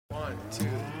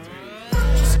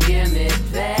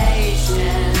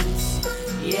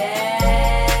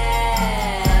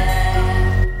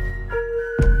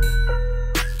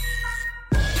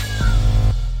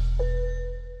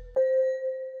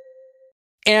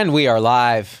And we are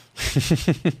live.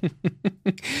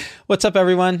 What's up,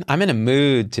 everyone? I'm in a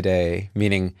mood today,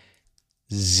 meaning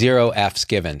 0 F's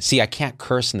given. See, I can't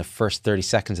curse in the first 30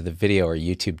 seconds of the video or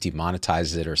YouTube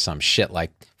demonetizes it or some shit like,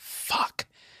 fuck.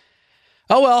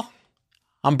 Oh, well,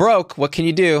 I'm broke. What can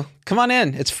you do? Come on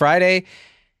in. It's Friday.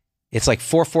 It's like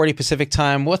 4:40 Pacific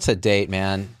time. What's the date,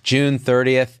 man? June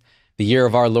 30th, the year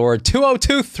of our Lord,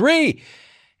 2023.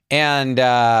 And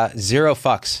 0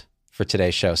 fucks for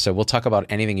today's show. So we'll talk about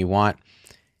anything you want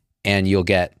and you'll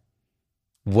get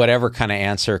whatever kind of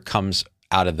answer comes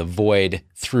out of the void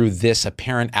through this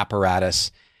apparent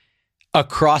apparatus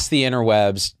across the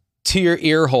interwebs to your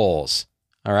ear holes.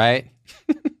 All right.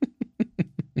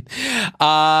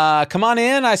 Come on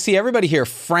in. I see everybody here.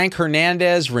 Frank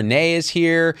Hernandez, Renee is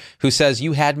here, who says,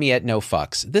 you had me at no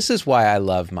fucks. This is why I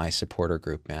love my supporter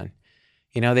group, man.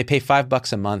 You know, they pay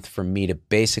 $5 a month for me to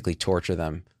basically torture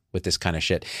them with this kind of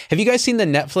shit. Have you guys seen the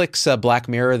Netflix Black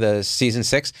Mirror, the season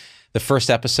 6, the first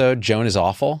episode, Joan is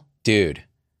Awful? Dude,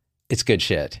 it's good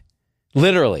shit.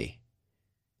 Literally.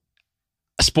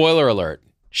 Spoiler alert.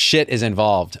 Shit is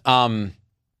involved.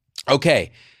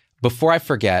 Okay. Before I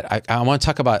forget, I want to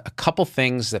talk about a couple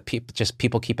things that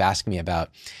people keep asking me about.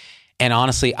 And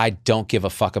honestly, I don't give a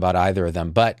fuck about either of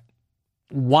them, but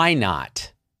why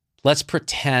not? Let's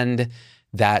pretend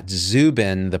that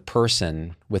Zubin, the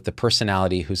person with the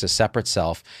personality who's a separate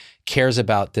self, cares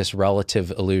about this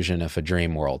relative illusion of a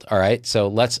dream world. All right. So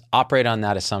let's operate on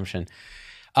that assumption.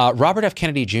 Robert F.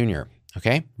 Kennedy Jr.,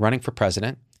 okay, running for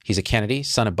president. He's a Kennedy,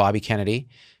 son of Bobby Kennedy,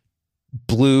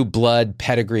 blue blood,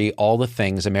 pedigree, all the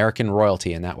things, American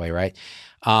royalty in that way, right?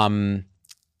 Running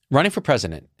for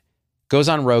president, goes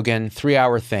on Rogan,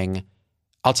 3-hour thing.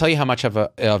 I'll tell you how much of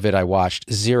it I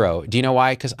watched. 0. Do you know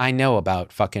why? Because I know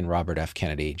about fucking Robert F.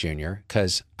 Kennedy Jr.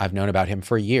 because I've known about him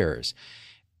for years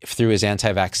through his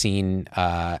anti-vaccine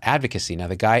advocacy. Now,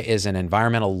 the guy is an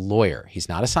environmental lawyer. He's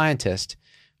not a scientist,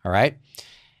 all right?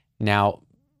 Now,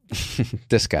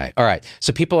 this guy. All right.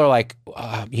 So people are like,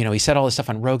 he said all this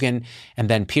stuff on Rogan, and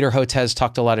then Peter Hotez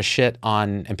talked a lot of shit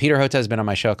on, and Peter Hotez has been on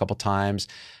my show a couple times.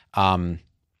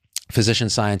 Physician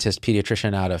scientist,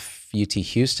 pediatrician out of UT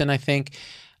Houston, I think,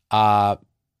 talking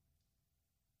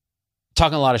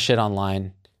a lot of shit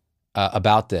online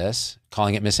about this,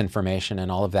 calling it misinformation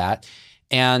and all of that.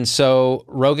 And so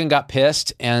Rogan got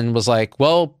pissed and was like,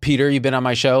 well, Peter, you've been on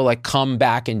my show, like come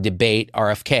back and debate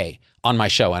RFK on my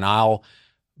show and I'll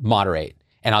moderate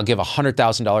and I'll give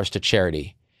 $100,000 to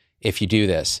charity if you do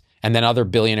this. And then other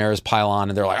billionaires pile on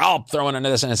and they're like, I'll throw in into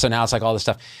this. And so now it's like all this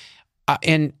stuff.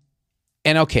 And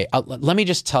okay, let me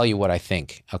just tell you what I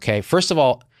think, okay? First of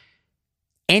all,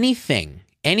 anytime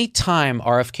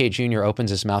RFK Jr.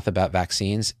 opens his mouth about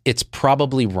vaccines, it's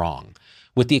probably wrong,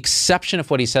 with the exception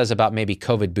of what he says about maybe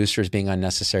COVID boosters being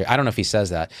unnecessary. I don't know if he says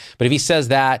that, but if he says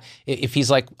that, if he's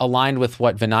like aligned with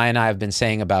what Vinay and I have been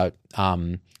saying about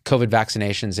COVID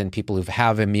vaccinations and people who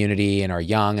have immunity and are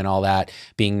young and all that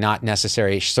being not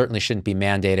necessary, certainly shouldn't be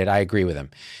mandated, I agree with him.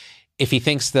 If he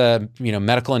thinks the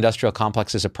medical industrial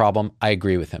complex is a problem, I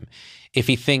agree with him. If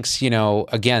he thinks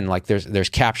again like there's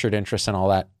captured interest and all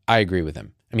that, I agree with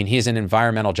him. I mean, he's an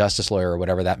environmental justice lawyer or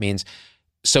whatever that means,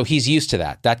 so he's used to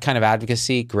that kind of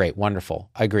advocacy. Great,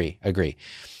 wonderful. I agree.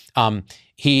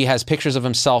 He has pictures of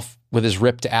himself with his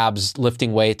ripped abs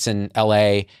lifting weights in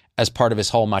LA as part of his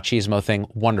whole machismo thing.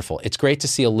 Wonderful. It's great to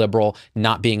see a liberal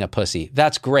not being a pussy.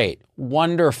 That's great.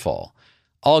 Wonderful.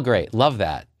 All great. Love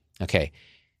that. Okay.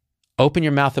 Open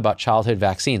your mouth about childhood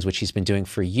vaccines, which he's been doing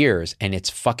for years, and it's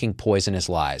fucking poisonous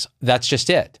lies. That's just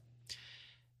it.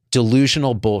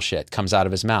 Delusional bullshit comes out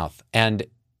of his mouth. And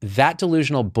that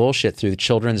delusional bullshit through the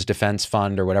Children's Defense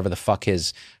Fund or whatever the fuck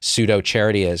his pseudo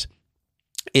charity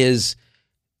is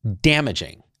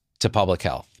damaging to public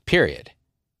health, period.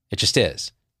 It just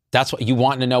is. That's what you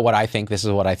want to know what I think. This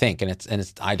is what I think. And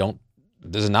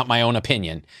this is not my own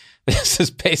opinion. This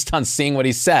is based on seeing what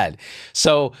he said.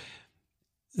 So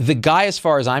the guy, as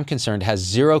far as I'm concerned, has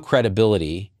 0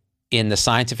 credibility in the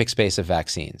scientific space of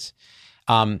vaccines.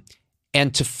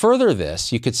 And to further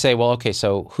this, you could say, well, okay,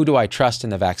 so who do I trust in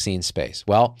the vaccine space?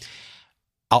 Well,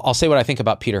 I'll say what I think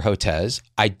about Peter Hotez.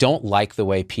 I don't like the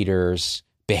way Peter's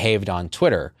behaved on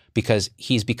Twitter because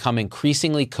he's become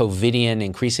increasingly COVIDian,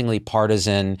 increasingly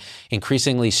partisan,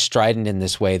 increasingly strident in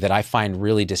this way that I find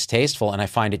really distasteful, and I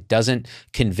find it doesn't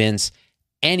convince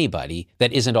anybody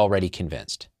that isn't already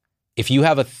convinced. If you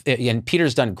have and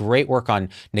Peter's done great work on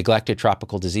neglected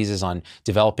tropical diseases, on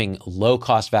developing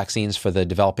low-cost vaccines for the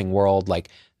developing world. Like,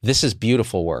 this is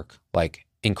beautiful work, like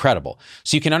incredible.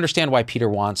 So you can understand why Peter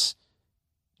wants,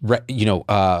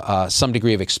 some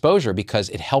degree of exposure, because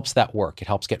it helps that work. It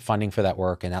helps get funding for that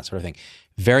work and that sort of thing.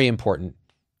 Very important,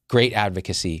 great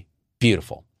advocacy,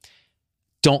 beautiful.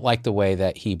 Don't like the way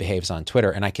that he behaves on Twitter.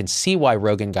 And I can see why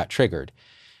Rogan got triggered.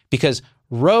 Because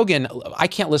Rogan, I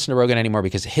can't listen to Rogan anymore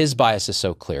because his bias is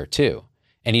so clear too.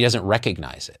 And he doesn't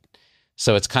recognize it.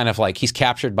 So it's kind of like he's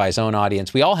captured by his own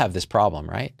audience. We all have this problem,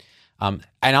 right? And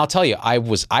I'll tell you,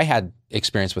 I had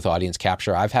experience with audience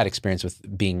capture. I've had experience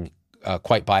with being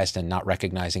quite biased and not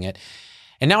recognizing it.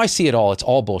 And now I see it all. It's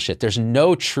all bullshit. There's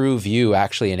no true view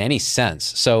actually in any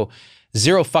sense. So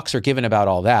zero fucks are given about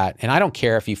all that. And I don't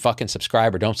care if you fucking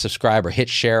subscribe or don't subscribe or hit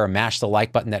share or mash the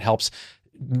like button that helps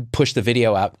push the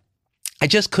video out. I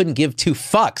just couldn't give two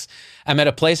fucks. I'm at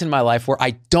a place in my life where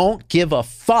I don't give a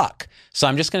fuck. So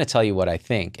I'm just going to tell you what I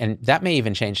think. And that may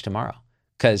even change tomorrow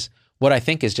because what I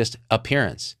think is just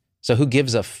appearance. So who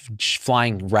gives a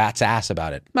flying rat's ass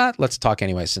about it? Let's talk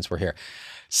anyway since we're here.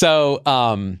 So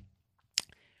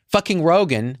fucking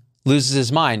Rogan loses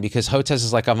his mind because Hotez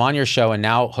is like, I'm on your show, and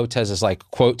now Hotez is like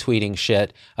quote tweeting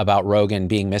shit about Rogan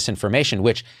being misinformation,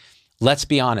 which, let's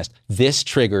be honest, this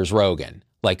triggers Rogan.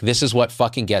 Like, this is what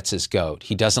fucking gets his goat.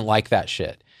 He doesn't like that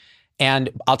shit.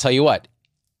 And I'll tell you what,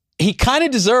 he kind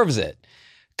of deserves it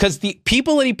because the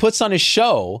people that he puts on his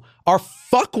show are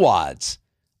fuckwads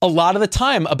a lot of the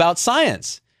time about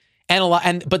science.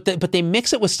 But they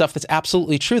mix it with stuff that's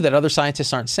absolutely true that other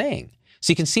scientists aren't saying.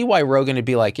 So you can see why Rogan would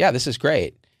be like, yeah, this is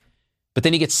great. But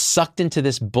then he gets sucked into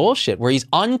this bullshit where he's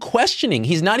unquestioning.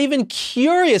 He's not even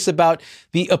curious about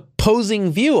the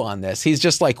opposing view on this. He's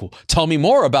just like, tell me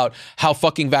more about how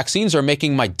fucking vaccines are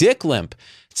making my dick limp.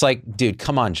 It's like, dude,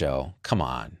 come on, Joe. Come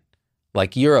on.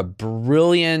 Like, you're a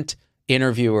brilliant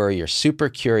interviewer. You're super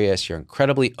curious. You're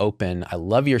incredibly open. I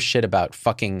love your shit about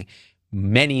fucking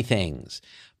many things.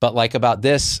 But like about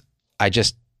this, it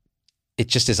just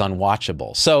is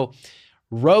unwatchable. So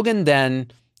Rogan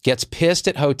then gets pissed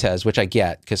at Hotez, which I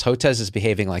get because Hotez is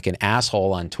behaving like an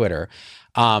asshole on Twitter.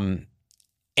 And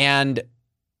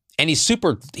he's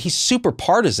super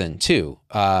partisan too,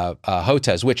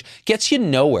 Hotez, which gets you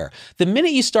nowhere. The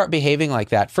minute you start behaving like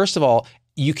that, first of all,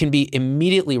 you can be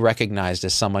immediately recognized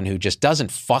as someone who just doesn't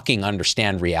fucking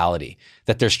understand reality,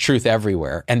 that there's truth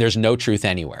everywhere and there's no truth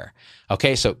anywhere.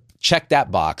 Okay, so check that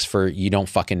box for you don't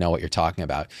fucking know what you're talking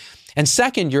about. And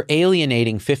second, you're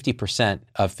alienating 50%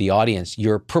 of the audience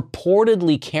you're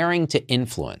purportedly caring to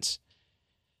influence.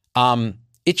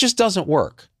 It just doesn't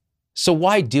work. So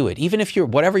why do it? Even if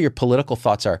whatever your political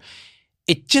thoughts are,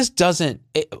 it just doesn't.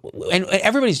 And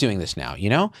everybody's doing this now, you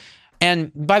know?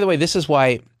 And by the way, this is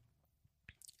why,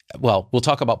 well, we'll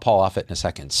talk about Paul Offit in a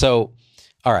second. So,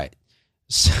 all right.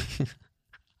 So,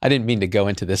 I didn't mean to go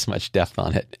into this much depth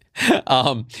on it.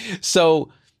 So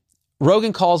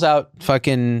Rogan calls out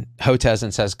fucking Hotez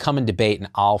and says, come and debate and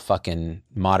I'll fucking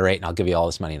moderate and I'll give you all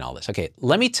this money and all this. Okay,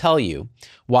 let me tell you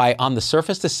why on the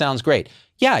surface this sounds great.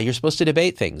 Yeah, you're supposed to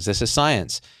debate things. This is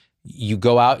science. You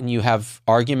go out and you have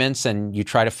arguments and you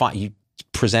try to you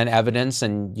present evidence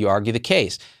and you argue the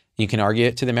case. You can argue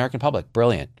it to the American public.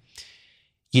 Brilliant.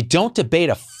 You don't debate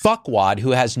a fuckwad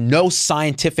who has no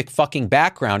scientific fucking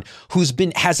background,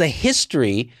 has a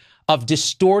history of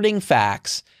distorting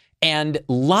facts and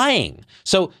lying.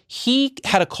 So he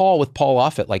had a call with Paul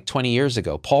Offit like 20 years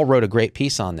ago. Paul wrote a great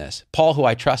piece on this. Paul, who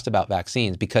I trust about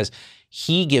vaccines because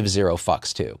he gives zero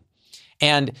fucks to.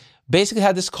 And basically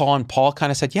had this call and Paul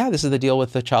kind of said, yeah, this is the deal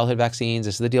with the childhood vaccines.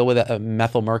 This is the deal with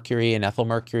methylmercury and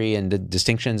ethylmercury and the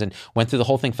distinctions, and went through the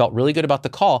whole thing, felt really good about the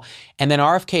call. And then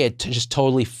RFK had just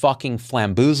totally fucking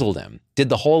flamboozled him, did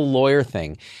the whole lawyer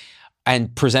thing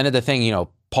and presented the thing, you know,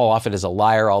 Paul Offit is a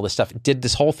liar, all this stuff, did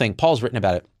this whole thing. Paul's written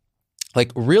about it.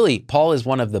 Like, really, Paul is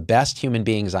one of the best human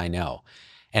beings I know.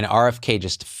 And RFK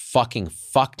just fucking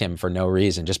fucked him for no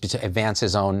reason, just to advance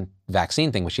his own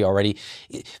vaccine thing, which he already...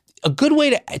 A good way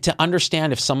to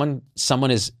understand if someone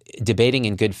is debating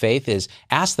in good faith is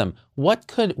ask them, what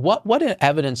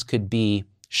evidence could be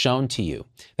shown to you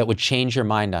that would change your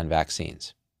mind on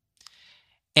vaccines?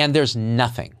 And there's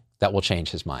nothing that will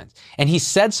change his mind. And he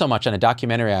said so much on a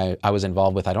documentary I was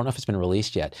involved with. I don't know if it's been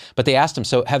released yet, but they asked him,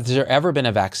 so has there ever been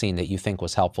a vaccine that you think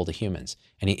was helpful to humans?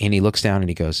 And he looks down and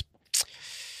he goes,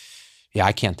 yeah,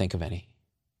 I can't think of any.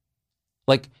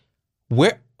 Like,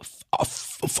 where...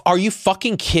 Are you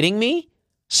fucking kidding me?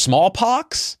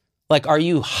 Smallpox? Like, are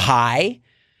you high?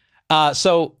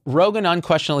 So Rogan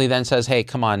unquestionably then says, hey,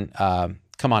 come on,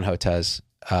 Hotez.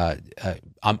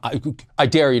 I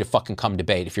dare you to fucking come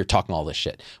debate if you're talking all this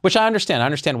shit, which I understand. I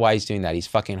understand why he's doing that. He's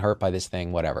fucking hurt by this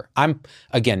thing, whatever. I'm,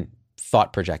 again,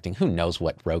 thought projecting. Who knows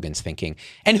what Rogan's thinking?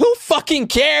 And who fucking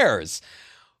cares?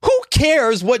 Who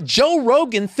cares what Joe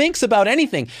Rogan thinks about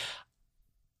anything?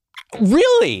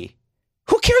 Really?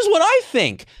 Who cares what I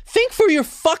think? Think for your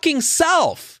fucking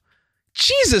self.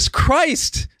 Jesus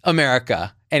Christ,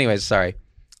 America. Anyways, sorry.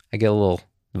 I get a little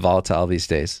volatile these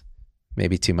days.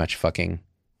 Maybe too much fucking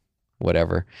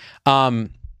whatever.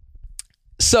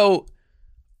 So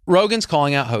Rogan's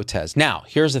calling out Hotez. Now,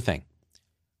 here's the thing.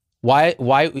 Why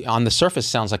on the surface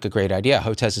sounds like a great idea.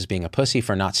 Hotez is being a pussy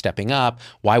for not stepping up.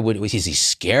 Is he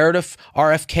scared of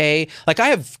RFK? Like, I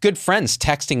have good friends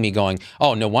texting me going,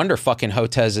 oh, no wonder fucking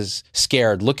Hotez is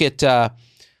scared. Look at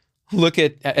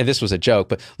this was a joke,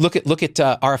 but look at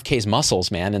RFK's muscles,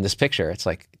 man, in this picture. It's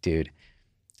like, dude,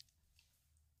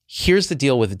 here's the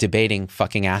deal with debating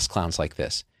fucking ass clowns like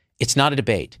this. It's not a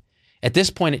debate. At this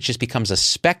point, it just becomes a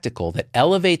spectacle that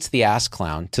elevates the ass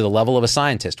clown to the level of a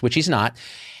scientist, which he's not.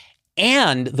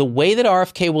 And the way that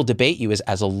RFK will debate you is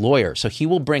as a lawyer. So he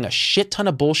will bring a shit ton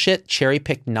of bullshit,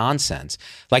 cherry-picked nonsense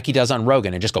like he does on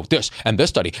Rogan and just go this and this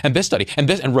study and this study and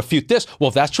this and refute this. Well,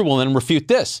 if that's true, well, then refute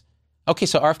this. Okay,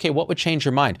 so RFK, what would change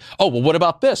your mind? Oh, well, what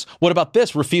about this? What about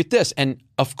this? Refute this. And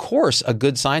of course, a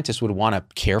good scientist would want to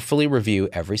carefully review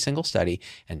every single study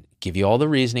and give you all the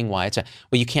reasoning why it's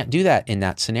well, you can't do that in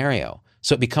that scenario.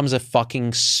 So it becomes a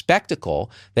fucking spectacle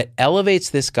that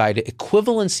elevates this guy to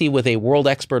equivalency with a world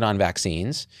expert on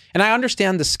vaccines. And I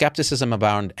understand the skepticism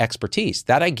about expertise.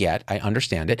 That I get. I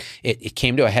understand it. It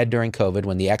came to a head during COVID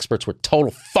when the experts were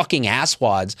total fucking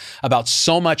asswads about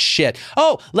so much shit.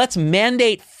 Oh, let's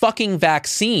mandate fucking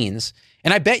vaccines.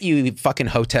 And I bet you fucking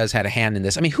Hotez had a hand in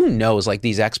this. I mean, who knows, like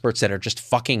these experts that are just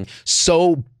fucking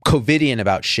so COVIDian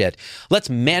about shit. Let's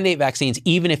mandate vaccines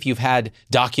even if you've had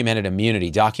documented immunity,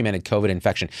 documented COVID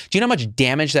infection. Do you know how much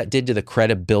damage that did to the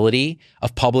credibility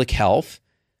of public health?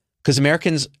 Because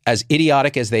Americans, as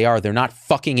idiotic as they are, they're not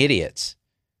fucking idiots.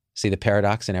 See the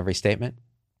paradox in every statement?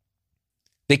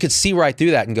 They could see right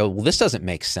through that and go, well, this doesn't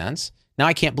make sense. Now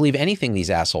I can't believe anything these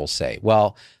assholes say.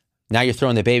 Well, now you're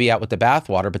throwing the baby out with the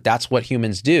bathwater, but that's what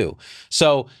humans do.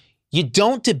 So you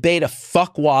don't debate a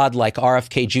fuckwad like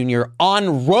RFK Jr.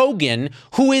 on Rogan,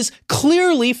 who is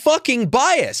clearly fucking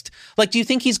biased. Like, do you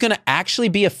think he's going to actually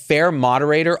be a fair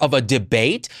moderator of a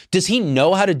debate? Does he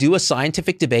know how to do a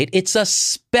scientific debate? It's a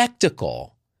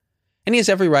spectacle. And he has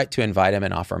every right to invite him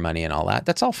and offer money and all that.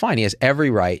 That's all fine. He has every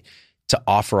right to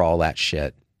offer all that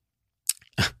shit.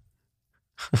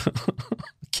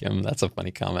 Kim, that's a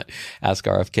funny comment. Ask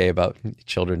RFK about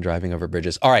children driving over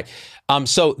bridges. All right.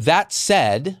 So that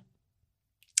said,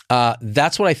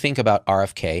 that's what I think about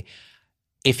RFK.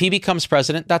 If he becomes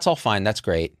president, that's all fine. That's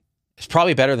great. It's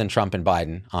probably better than Trump and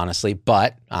Biden, honestly,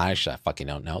 but I fucking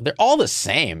don't know. They're all the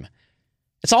same.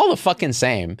 It's all the fucking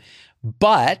same.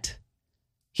 But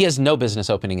he has no business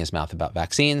opening his mouth about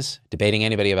vaccines, debating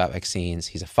anybody about vaccines.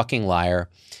 He's a fucking liar.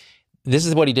 This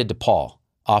is what he did to Paul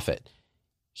Offit.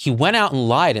 He went out and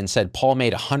lied and said Paul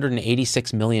made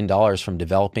 $186 million from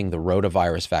developing the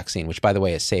rotavirus vaccine, which, by the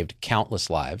way, has saved countless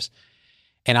lives.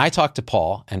 And I talked to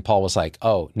Paul, and Paul was like,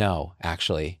 oh, no,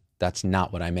 actually, that's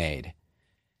not what I made.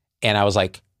 And I was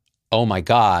like, oh, my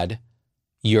God,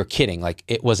 you're kidding. Like,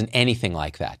 it wasn't anything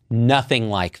like that. Nothing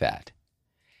like that.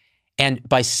 And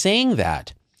by saying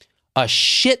that, a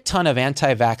shit ton of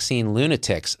anti-vaccine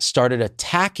lunatics started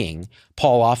attacking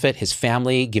Paul Offit, his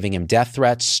family, giving him death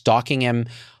threats, stalking him,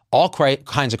 all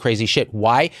kinds of crazy shit.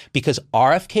 Why? Because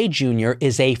RFK Jr.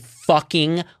 is a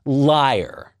fucking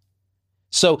liar.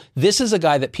 So this is a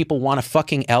guy that people want to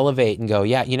fucking elevate and go,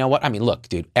 yeah, you know what? I mean, look,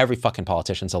 dude, every fucking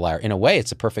politician's a liar. In a way,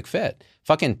 it's a perfect fit.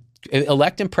 Fucking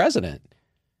elect him president.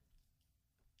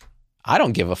 I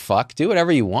don't give a fuck. Do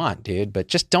whatever you want, dude. But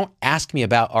just don't ask me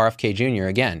about RFK Jr.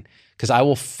 again, because I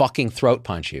will fucking throat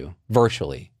punch you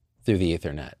virtually through the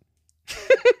Ethernet.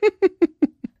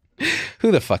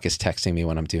 Who the fuck is texting me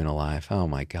when I'm doing a live? Oh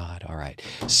my God. All right.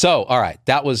 So, all right.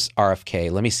 That was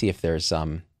RFK. Let me see if there's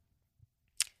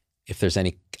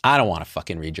any, I don't want to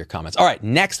fucking read your comments. All right.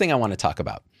 Next thing I want to talk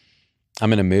about.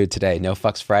 I'm in a mood today. No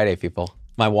fucks Friday, people.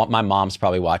 My mom's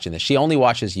probably watching this. She only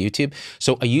watches YouTube.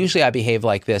 So usually I behave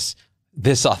like this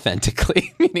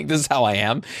authentically, meaning this is how I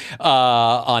am,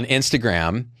 on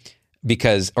Instagram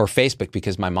or Facebook,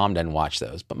 because my mom doesn't watch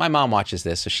those. But my mom watches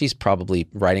this, so she's probably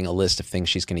writing a list of things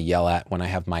she's going to yell at when I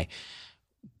have my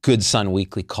Good Son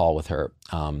weekly call with her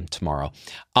tomorrow.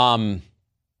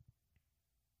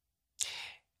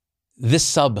 This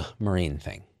submarine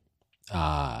thing,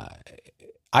 I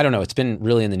don't know. It's been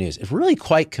really in the news. It's really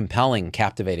quite compelling,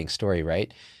 captivating story,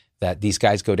 right? That these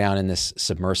guys go down in this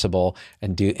submersible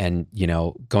and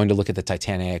going to look at the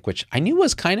Titanic, which I knew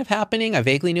was kind of happening. I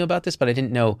vaguely knew about this, but I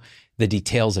didn't know the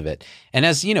details of it. And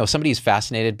as you know, somebody who's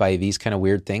fascinated by these kind of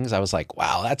weird things, I was like,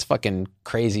 wow, that's fucking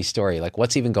crazy story. Like,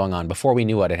 what's even going on before we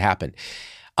knew what had happened?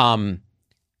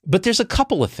 But there's a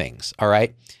couple of things, all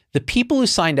right? The people who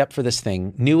signed up for this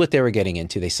thing knew what they were getting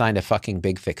into. They signed a fucking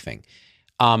big, thick thing.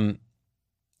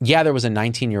 Yeah, there was a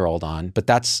 19-year-old on, but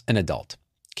that's an adult.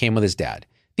 Came with his dad.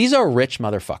 These are rich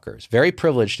motherfuckers, very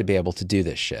privileged to be able to do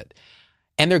this shit.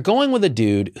 And they're going with a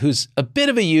dude who's a bit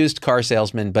of a used car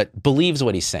salesman, but believes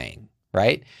what he's saying,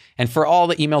 right? And for all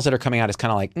the emails that are coming out, it's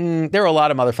kind of like, there are a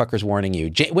lot of motherfuckers warning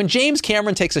you. When James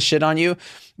Cameron takes a shit on you,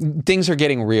 things are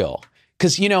getting real.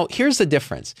 Because, here's the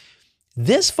difference.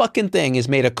 This fucking thing is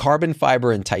made of carbon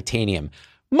fiber and titanium.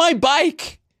 My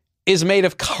bike is made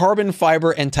of carbon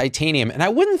fiber and titanium. And I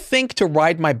wouldn't think to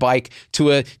ride my bike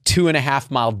to a 2.5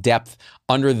 mile depth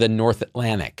under the North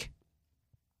Atlantic.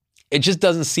 It just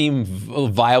doesn't seem a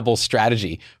viable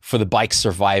strategy for the bike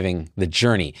surviving the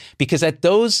journey. Because at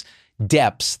those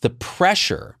depths, the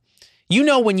pressure,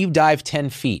 when you dive 10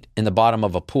 feet in the bottom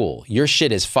of a pool, your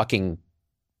shit is fucking,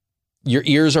 your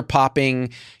ears are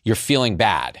popping, you're feeling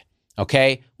bad.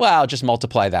 Okay? Well, just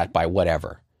multiply that by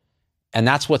whatever. And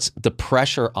that's what's the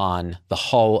pressure on the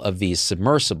hull of these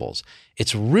submersibles.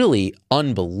 It's really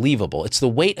unbelievable. It's the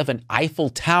weight of an Eiffel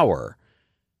Tower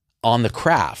on the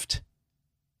craft.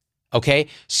 Okay?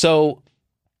 So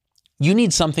you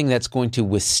need something that's going to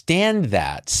withstand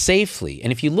that safely. And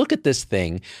if you look at this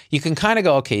thing, you can kind of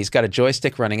go, okay, he's got a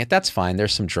joystick running it. That's fine.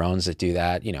 There's some drones that do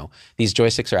that. These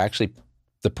joysticks are actually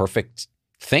the perfect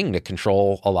thing to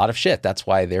control a lot of shit. That's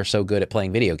why they're so good at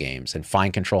playing video games and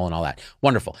fine control and all that.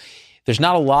 Wonderful. There's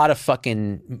not a lot of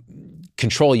fucking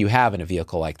control you have in a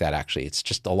vehicle like that, actually. It's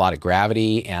just a lot of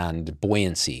gravity and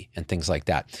buoyancy and things like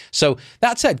that. So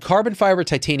that said, carbon fiber,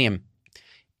 titanium,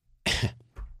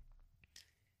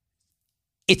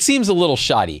 it seems a little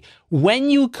shoddy. When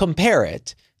you compare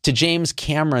it to James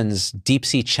Cameron's Deep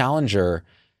Sea Challenger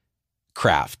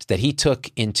craft that he took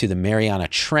into the Mariana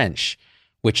Trench,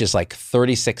 which is like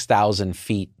 36,000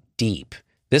 feet deep.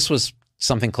 This was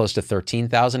something close to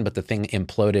 13,000, but the thing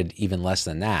imploded even less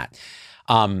than that.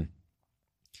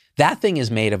 That thing is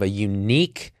made of a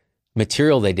unique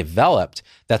material they developed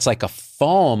that's like a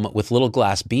foam with little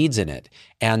glass beads in it.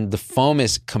 And the foam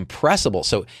is compressible.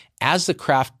 So as the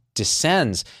craft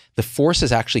descends, the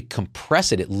forces actually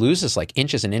compress it. It loses like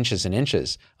inches and inches and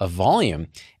inches of volume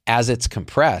as it's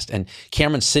compressed. And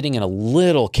Cameron's sitting in a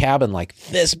little cabin like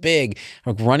this big,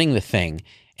 running the thing,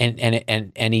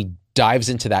 and he dives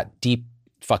into that deep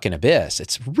fucking abyss.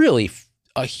 It's really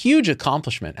a huge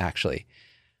accomplishment, actually.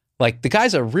 Like, the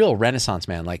guy's a real Renaissance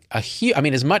man. Like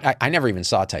as much, I never even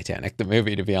saw Titanic, the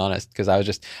movie, to be honest, because I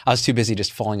was too busy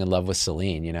just falling in love with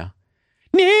Celine, Near,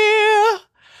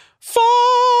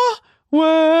 far,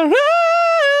 wherever you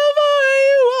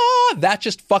are. That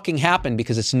just fucking happened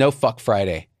because it's No Fuck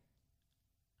Friday.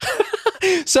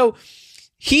 So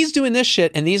he's doing this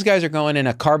shit, and these guys are going in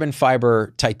a carbon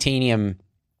fiber titanium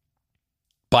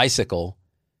bicycle,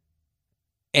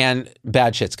 and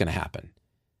bad shit's going to happen.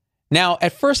 Now,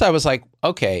 at first I was like,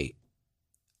 okay,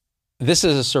 this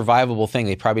is a survivable thing.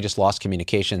 They probably just lost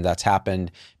communication. That's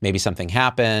happened. Maybe something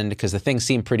happened because the thing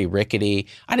seemed pretty rickety.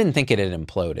 I didn't think it had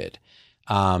imploded.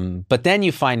 But then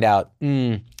you find out,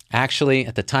 actually,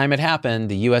 at the time it happened,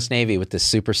 the U.S. Navy, with this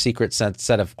super secret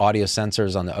set of audio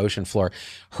sensors on the ocean floor,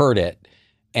 heard it.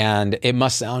 And it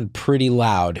must sound pretty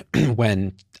loud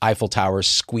when Eiffel Towers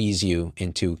squeeze you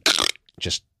into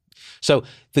just... So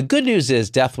the good news is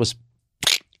death was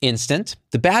instant.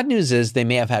 The bad news is they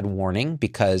may have had warning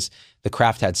because the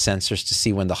craft had sensors to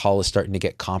see when the hull is starting to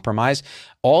get compromised.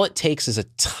 All it takes is a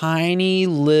tiny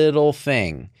little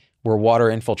thing where water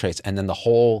infiltrates, and then the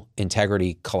whole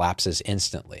integrity collapses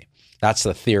instantly. That's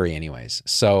the theory anyways.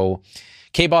 So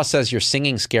K-Boss says, your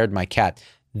singing scared my cat.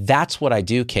 That's what I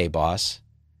do, K-Boss.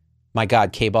 My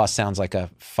God, K-Boss sounds like a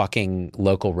fucking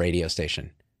local radio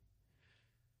station.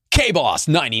 K-Boss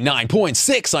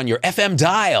 99.6 on your FM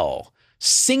dial.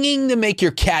 Singing to make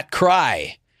your cat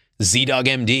cry. Z-Dog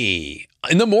MD.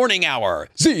 In the morning hour.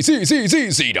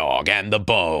 Z-Dog and the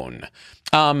Bone.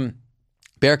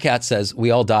 Bearcat says,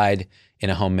 we all died in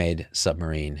a homemade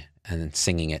submarine, and then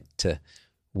singing it to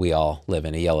we all live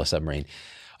in a yellow submarine.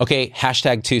 Okay,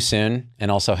 hashtag too soon and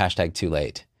also hashtag too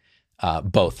late.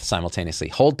 Both simultaneously.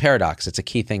 Hold paradox. It's a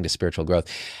key thing to spiritual growth.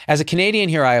 As a Canadian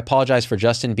here, I apologize for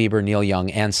Justin Bieber, Neil Young,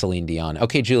 and Celine Dion.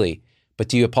 Okay, Julie, but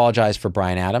do you apologize for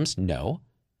Bryan Adams? No.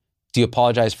 Do you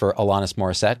apologize for Alanis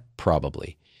Morissette?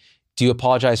 Probably. Do you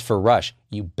apologize for Rush?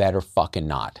 You better fucking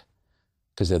not.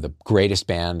 Because they're the greatest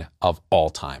band of all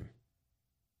time.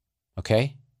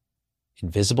 Okay?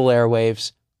 Invisible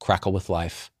airwaves, crackle with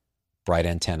life, bright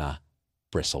antenna,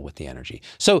 bristle with the energy.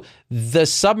 So the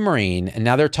submarine, and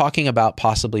now they're talking about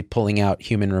possibly pulling out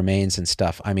human remains and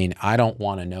stuff. I mean, I don't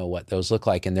want to know what those look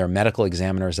like. And there are medical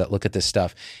examiners that look at this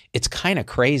stuff. It's kind of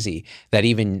crazy that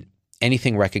even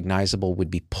anything recognizable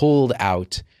would be pulled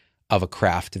out of a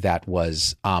craft that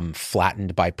was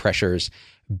flattened by pressures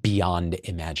beyond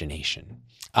imagination.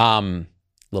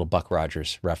 Little Buck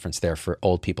Rogers reference there for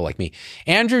old people like me.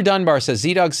 Andrew Dunbar says,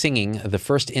 Z-Dog singing, the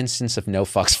first instance of No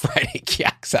Fucks Friday.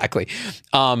 Yeah, exactly.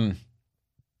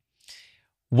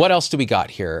 What else do we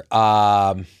got here?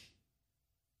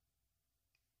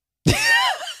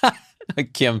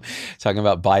 Kim talking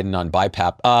about Biden on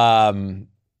BiPAP.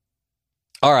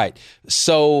 All right.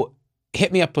 So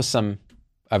hit me up with some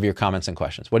of your comments and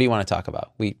questions. What do you want to talk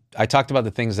about? I talked about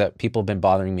the things that people have been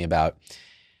bothering me about.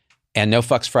 And No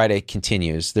Fucks Friday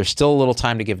continues. There's still a little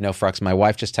time to give no fucks. My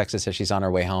wife just texted, says she's on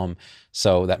her way home.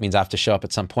 So that means I have to show up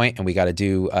at some point and we got to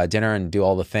do dinner and do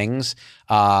all the things.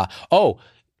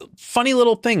 Funny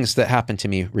little things that happened to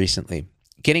me recently.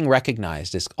 Getting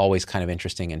recognized is always kind of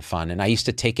interesting and fun. And I used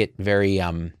to take it very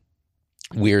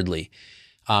weirdly.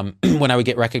 When I would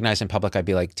get recognized in public, I'd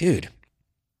be like, dude,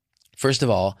 first of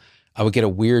all, I would get a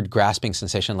weird grasping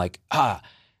sensation like,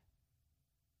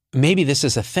 maybe this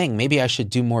is a thing. Maybe I should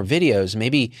do more videos.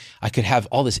 Maybe I could have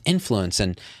all this influence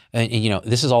and you know,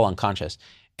 this is all unconscious.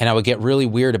 And I would get really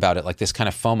weird about it, like this kind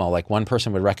of FOMO. Like one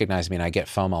person would recognize me and I get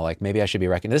FOMO, like maybe I should be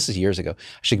recognized. This is years ago.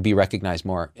 I should be recognized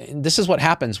more. And this is what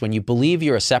happens when you believe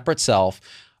you're a separate self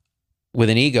with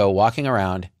an ego walking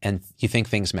around and you think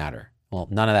things matter. Well,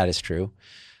 none of that is true.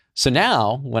 So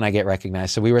now when I get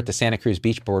recognized, so we were at the Santa Cruz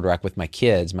Beach Boardwalk with my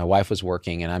kids. My wife was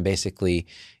working and I'm basically,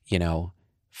 you know,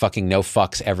 fucking no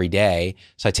fucks every day.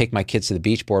 So I take my kids to the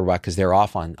beach boardwalk because they're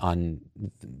off for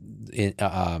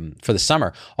the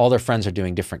summer. All their friends are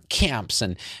doing different camps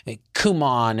and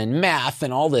Kumon and math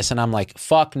and all this. And I'm like,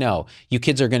 fuck no. You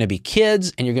kids are going to be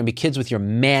kids and you're going to be kids with your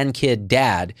man kid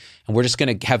dad. And we're just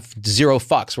going to have zero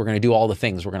fucks. We're going to do all the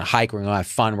things. We're going to hike. We're going to have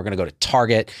fun. We're going to go to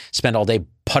Target, spend all day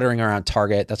puttering around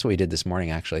Target. That's what we did this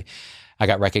morning, actually. I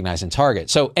got recognized in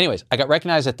Target. So anyways, I got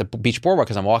recognized at the beach boardwalk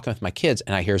because I'm walking with my kids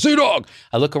and I hear Z-Dog.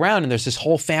 I look around and there's this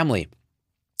whole family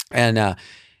and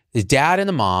the dad and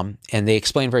the mom, and they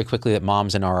explain very quickly that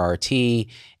mom's an RRT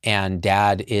and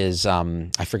dad is,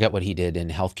 I forget what he did in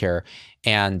healthcare,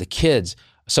 and the kids.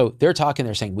 So they're talking,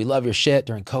 they're saying, we love your shit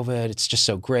during COVID. It's just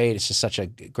so great. It's just such a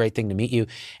great thing to meet you.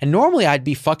 And normally I'd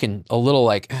be fucking a little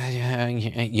like,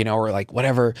 you know, or like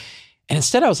whatever. And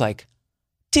instead I was like,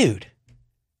 dude,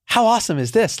 how awesome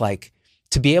is this? Like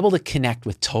to be able to connect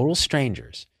with total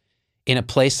strangers in a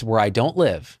place where I don't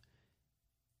live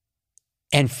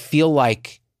and feel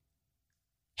like,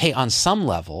 hey, on some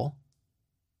level,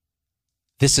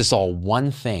 this is all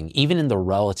one thing, even in the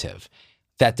relative,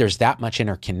 that there's that much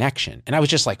interconnection. And I was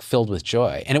just like filled with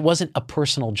joy. And it wasn't a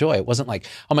personal joy. It wasn't like,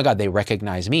 oh my God, they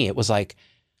recognize me. It was like,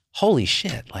 holy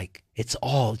shit, like it's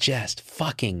all just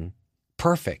fucking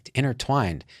perfect,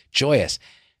 intertwined, joyous.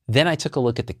 Then I took a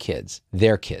look at the kids,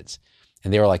 their kids,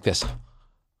 and they were like this,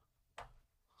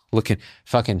 looking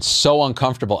fucking so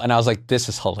uncomfortable. And I was like, this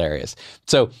is hilarious.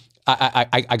 So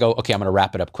I go, okay, I'm going to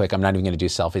wrap it up quick. I'm not even going to do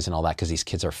selfies and all that because these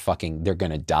kids are fucking, they're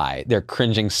going to die. They're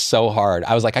cringing so hard.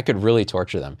 I was like, I could really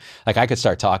torture them. Like I could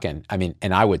start talking. I mean,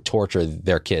 and I would torture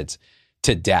their kids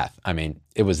to death. I mean,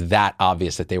 it was that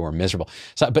obvious that they were miserable.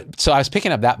 So I was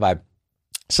picking up that vibe.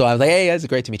 So I was like, hey, it's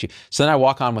great to meet you. So then I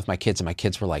walk on with my kids and my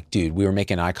kids were like, dude, we were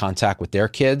making eye contact with their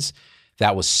kids.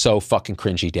 That was so fucking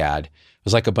cringy, Dad. It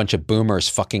was like a bunch of boomers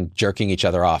fucking jerking each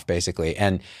other off, basically.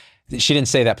 And she didn't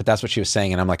say that, but that's what she was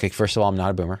saying. And I'm like, first of all, I'm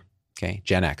not a boomer. Okay.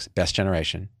 Gen X, best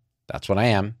generation. That's what I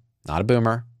am. Not a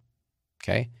boomer.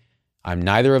 Okay. I'm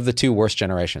neither of the two worst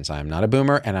generations. I am not a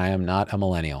boomer and I am not a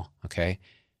millennial. Okay.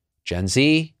 Gen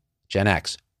Z, Gen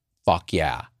X. Fuck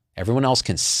yeah. Everyone else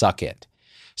can suck it.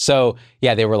 So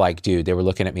yeah, they were like, dude, they were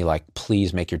looking at me like,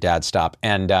 please make your dad stop.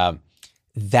 And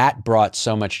that brought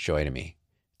so much joy to me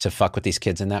to fuck with these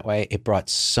kids in that way. It brought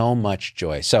so much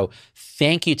joy. So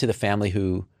thank you to the family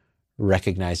who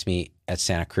recognized me at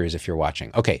Santa Cruz if you're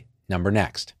watching. Okay, number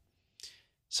next.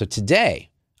 So today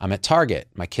I'm at Target.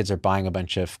 My kids are buying a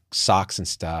bunch of socks and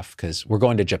stuff because we're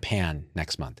going to Japan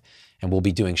next month and we'll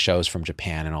be doing shows from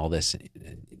Japan and all this,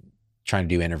 trying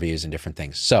to do interviews and different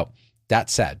things. So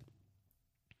that said,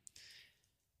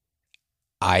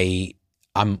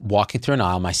 I'm walking through an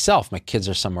aisle myself. My kids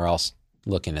are somewhere else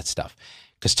looking at stuff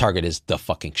because Target is the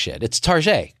fucking shit. It's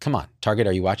Target. Come on. Target,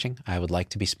 are you watching? I would like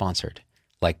to be sponsored.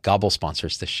 Like Gobble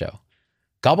sponsors this show.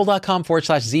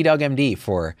 Gobble.com/ZDogMD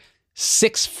for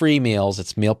 6 free meals.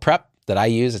 It's meal prep that I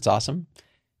use. It's awesome.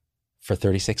 For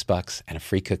 $36 and a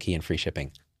free cookie and free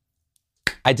shipping.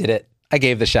 I did it. I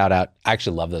gave the shout out. I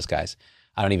actually love those guys.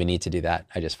 I don't even need to do that.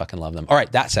 I just fucking love them. All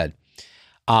right, that said,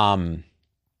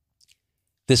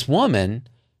 this woman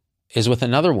is with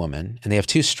another woman and they have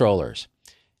 2 strollers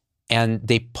and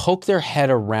they poke their head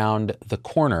around the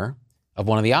corner of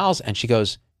one of the aisles and she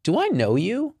goes, "Do I know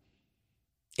you?"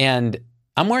 And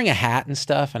I'm wearing a hat and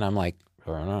stuff and I'm like,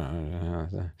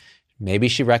 maybe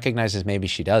she recognizes, maybe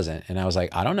she doesn't. And I was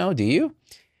like, "I don't know, do you?"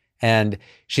 And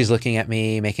she's looking at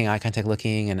me, making eye contact,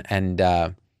 looking,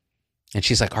 and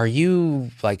she's like, "Are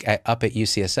you like up at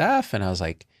UCSF?" And I was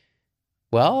like,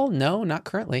 "Well, no, not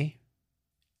currently."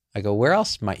 I go, "Where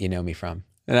else might you know me from?"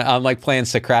 And I'm like playing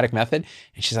Socratic method.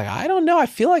 And she's like, "I don't know. I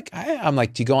feel like I'm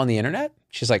like, do you go on the internet?"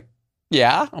 She's like,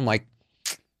 "Yeah." I'm like,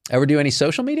 "Ever do any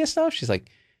social media stuff?" She's like,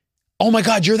 "Oh my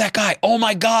God, you're that guy. Oh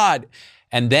my God."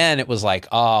 And then it was like,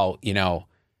 oh,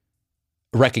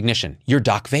 recognition. You're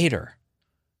Doc Vader.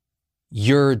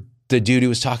 You're the dude who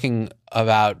was talking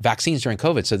about vaccines during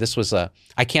COVID. So this was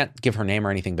I can't give her name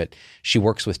or anything, but she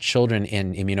works with children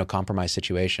in immunocompromised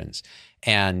situations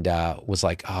and was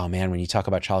like, "Oh man, when you talk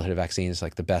about childhood vaccines, it's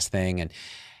like the best thing."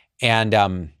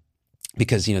 And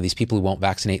because, these people who won't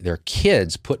vaccinate their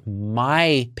kids put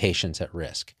my patients at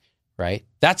risk, right?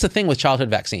 That's the thing with childhood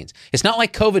vaccines. It's not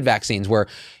like COVID vaccines where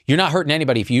you're not hurting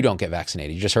anybody if you don't get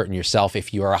vaccinated. You're just hurting yourself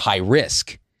if you are a high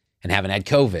risk and haven't had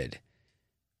COVID,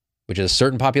 which is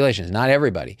certain populations, not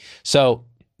everybody. So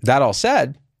that all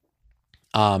said,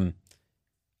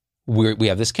 we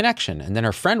have this connection. And then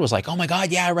her friend was like, "Oh my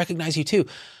God, yeah, I recognize you too."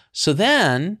 So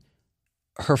then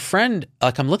her friend,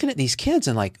 like I'm looking at these kids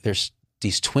and like there's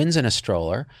these twins in a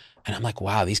stroller. And I'm like,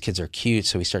 wow, these kids are cute.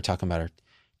 So we start talking about our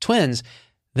twins.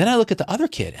 Then I look at the other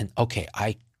kid and okay,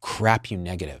 I crap you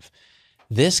negative.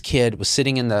 This kid was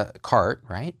sitting in the cart,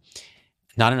 right?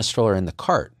 Not in a stroller, in the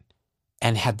cart,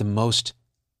 and had the most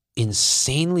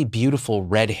insanely beautiful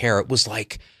red hair. It was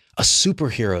like a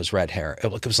superhero's red hair.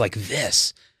 It was like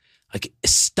this, like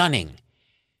stunning,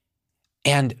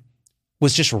 and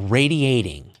was just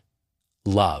radiating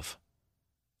love.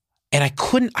 And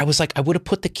I was like, I would have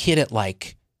put the kid at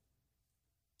like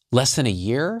less than a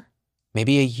year,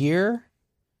 maybe a year,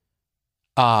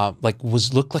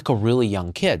 looked like a really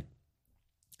young kid.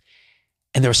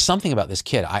 And there was something about this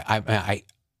kid.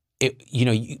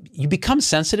 You become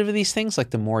sensitive to these things, like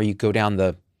the more you go down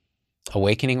the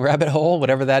awakening rabbit hole,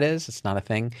 whatever that is. It's not a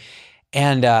thing.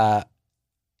 And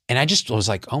I just was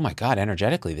like, oh my God,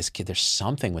 energetically, this kid, there's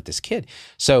something with this kid.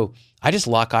 So I just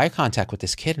lock eye contact with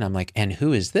this kid and I'm like, "And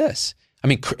who is this?" I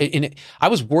mean, I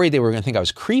was worried they were going to think I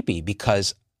was creepy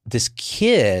because this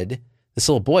kid, this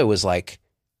little boy was like,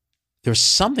 there's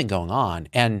something going on.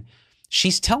 And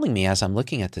she's telling me as I'm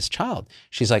looking at this child,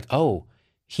 she's like, "Oh,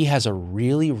 he has a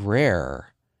really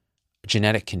rare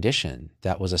genetic condition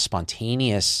that was a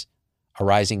spontaneous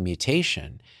arising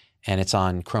mutation. And it's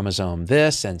on chromosome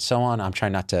this and so on." I'm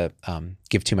trying not to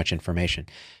give too much information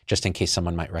just in case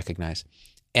someone might recognize.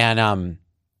 And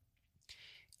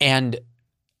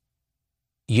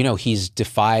he's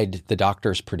defied the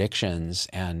doctor's predictions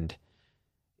and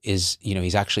is,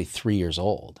 he's actually 3 years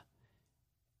old.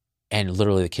 And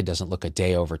literally the kid doesn't look a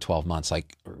day over 12 months,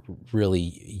 like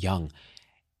really young.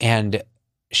 And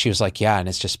she was like, "Yeah, and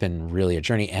it's just been really a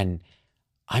journey." And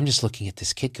I'm just looking at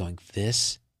this kid going,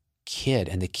 this kid,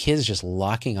 and the kid's just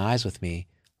locking eyes with me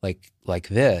like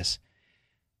this.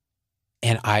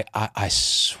 And I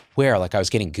swear, like I was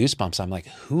getting goosebumps. I'm like,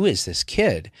 who is this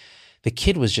kid? The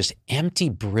kid was just empty,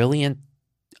 brilliant,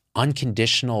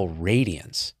 unconditional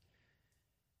radiance.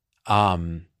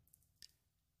 And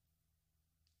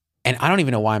I don't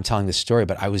even know why I'm telling this story,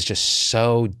 but I was just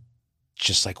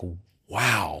like,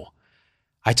 wow.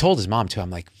 I told his mom too, I'm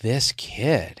like, this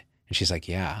kid. And she's like,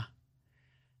 "Yeah."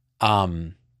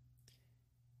 And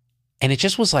it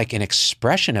just was like an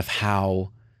expression of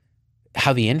how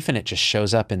the infinite just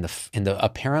shows up in the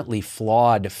apparently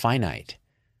flawed finite.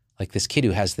 Like this kid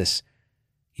who has this,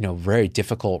 very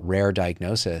difficult, rare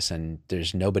diagnosis, and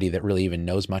there's nobody that really even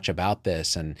knows much about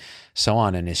this and so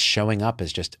on, and is showing up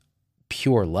as just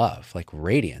pure love, like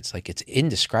radiance, like it's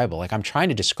indescribable. Like I'm trying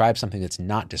to describe something that's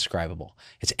not describable.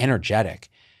 It's energetic.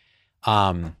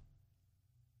 So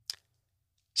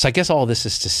I guess all this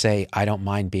is to say, I don't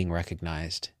mind being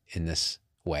recognized in this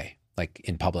way, like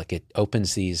in public. It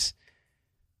opens these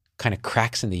kind of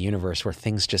cracks in the universe where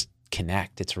things just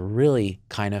connect. It's really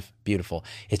kind of beautiful.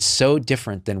 It's so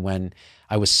different than when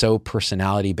I was so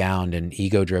personality bound and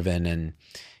ego driven, and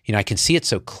I can see it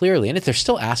so clearly. And if there's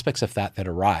still aspects of that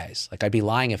arise, like I'd be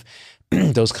lying if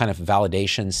those kind of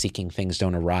validation seeking things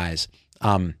don't arise.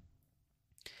 But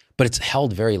it's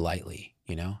held very lightly,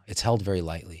 it's held very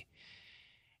lightly.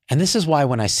 And this is why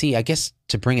when I see, I guess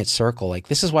to bring it circle, like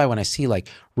this is why when I see like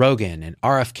Rogan and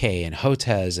RFK and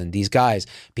Hotez and these guys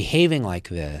behaving like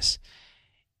this,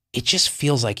 it just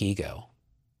feels like ego.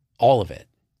 All of it,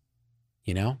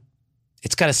 you know?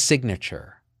 It's got a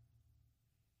signature.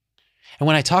 And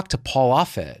when I talk to Paul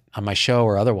Offit on my show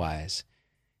or otherwise,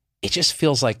 it just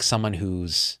feels like someone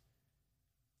who's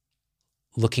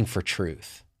looking for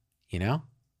truth, you know?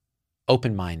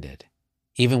 Open-minded,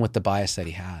 even with the bias that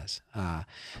he has.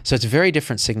 So it's a very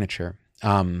different signature.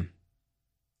 And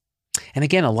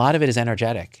again, a lot of it is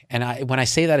energetic. And when I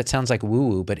say that, it sounds like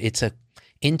woo-woo, but it's a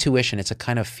intuition. It's a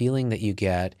kind of feeling that you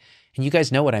get. And you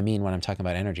guys know what I mean when I'm talking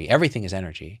about energy. Everything is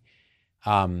energy.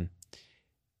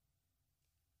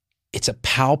 It's a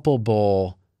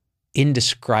palpable,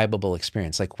 indescribable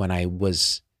experience. Like when I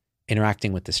was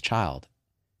interacting with this child.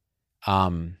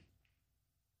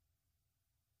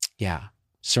 Yeah.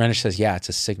 Serenish says, yeah, it's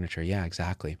a signature. Yeah,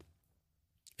 exactly.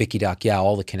 Vicky Doc, yeah,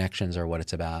 all the connections are what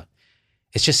it's about.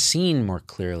 It's just seen more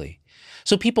clearly.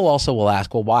 So people also will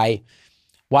ask, well, why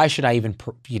should I even,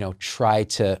 try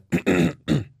to,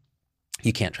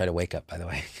 you can't try to wake up, by the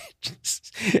way.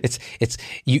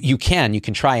 You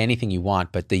can try anything you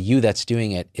want, but the you that's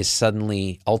doing it is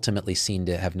suddenly ultimately seen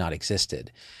to have not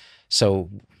existed. So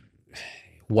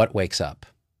what wakes up?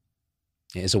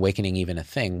 Is awakening even a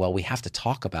thing? Well, we have to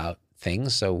talk about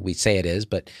things. So we say it is,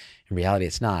 but in reality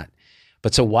it's not.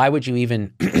 But so why would you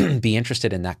even be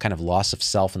interested in that kind of loss of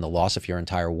self and the loss of your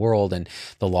entire world and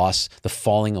the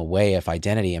falling away of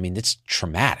identity? I mean, it's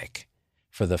traumatic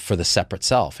for the separate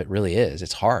self. It really is.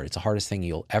 It's hard. It's the hardest thing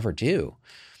you'll ever do.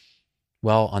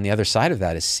 Well, on the other side of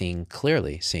that is seeing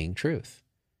clearly, seeing truth,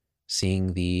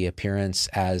 seeing the appearance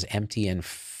as empty and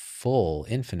full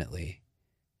infinitely,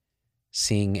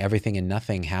 seeing everything and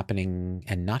nothing happening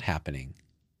and not happening,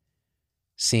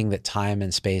 seeing that time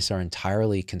and space are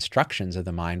entirely constructions of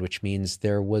the mind, which means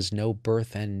there was no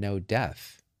birth and no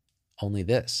death, only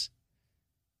this,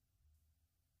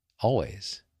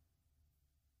 always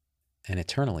and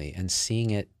eternally, and seeing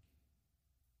it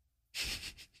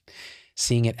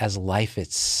as life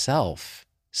itself,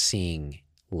 seeing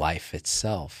life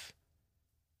itself.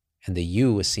 And the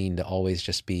you is seen to always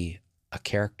just be a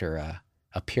character,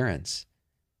 appearance.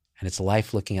 And it's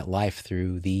life looking at life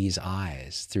through these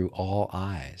eyes, through all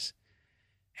eyes.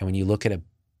 And when you look at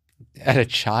a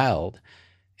child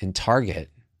in Target,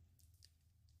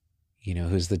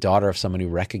 who's the daughter of someone who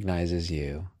recognizes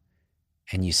you,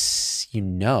 and you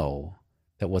know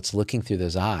that what's looking through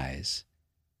those eyes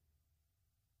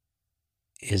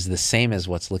is the same as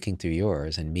what's looking through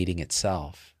yours and meeting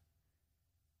itself.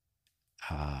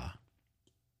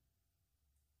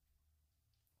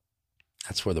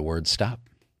 That's where the words stop.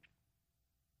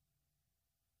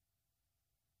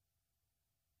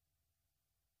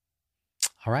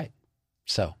 All right.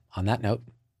 So on that note,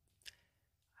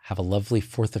 have a lovely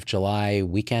 4th of July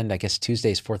weekend. I guess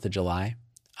Tuesday's 4th of July.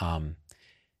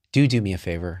 Do me a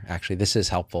favor. Actually, this is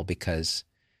helpful because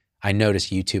I notice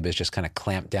YouTube has just kind of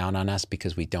clamped down on us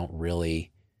because we haven't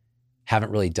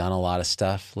really done a lot of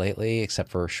stuff lately except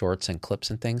for shorts and clips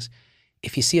and things.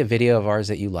 If you see a video of ours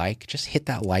that you like, just hit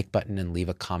that like button and leave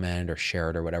a comment or share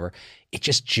it or whatever. It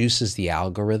just juices the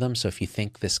algorithm. So if you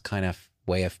think this kind of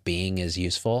way of being is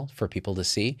useful for people to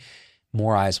see,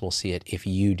 more eyes will see it if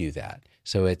you do that.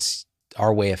 So it's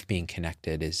our way of being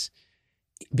connected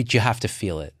but you have to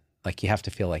feel it. Like you have to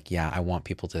feel like, yeah, I want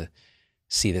people to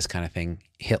see this kind of thing.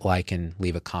 Hit like and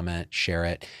leave a comment, share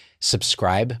it.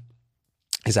 Subscribe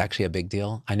is actually a big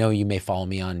deal. I know you may follow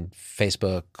me on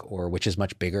Facebook which is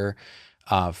much bigger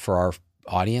for our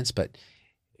audience, but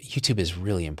YouTube is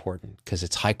really important because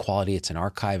it's high quality. It's an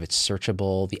archive. It's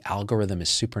searchable. The algorithm is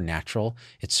supernatural.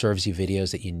 It serves you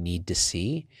videos that you need to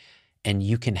see, and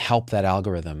you can help that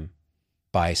algorithm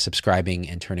by subscribing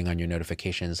and turning on your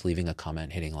notifications, leaving a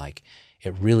comment, hitting like.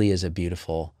 It really is a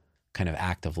beautiful kind of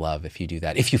act of love if you do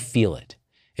that, if you feel it.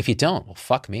 If you don't, well,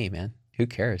 fuck me, man. Who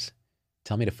cares?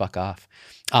 Tell me to fuck off.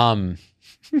 All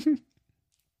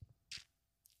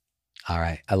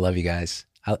right. I love you guys.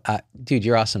 Dude,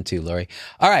 you're awesome too, Lori.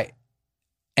 All right.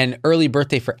 An early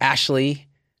birthday for Ashley.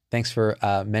 Thanks for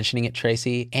mentioning it,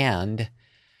 Tracy. And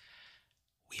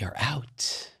we are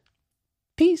out.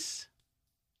 Peace.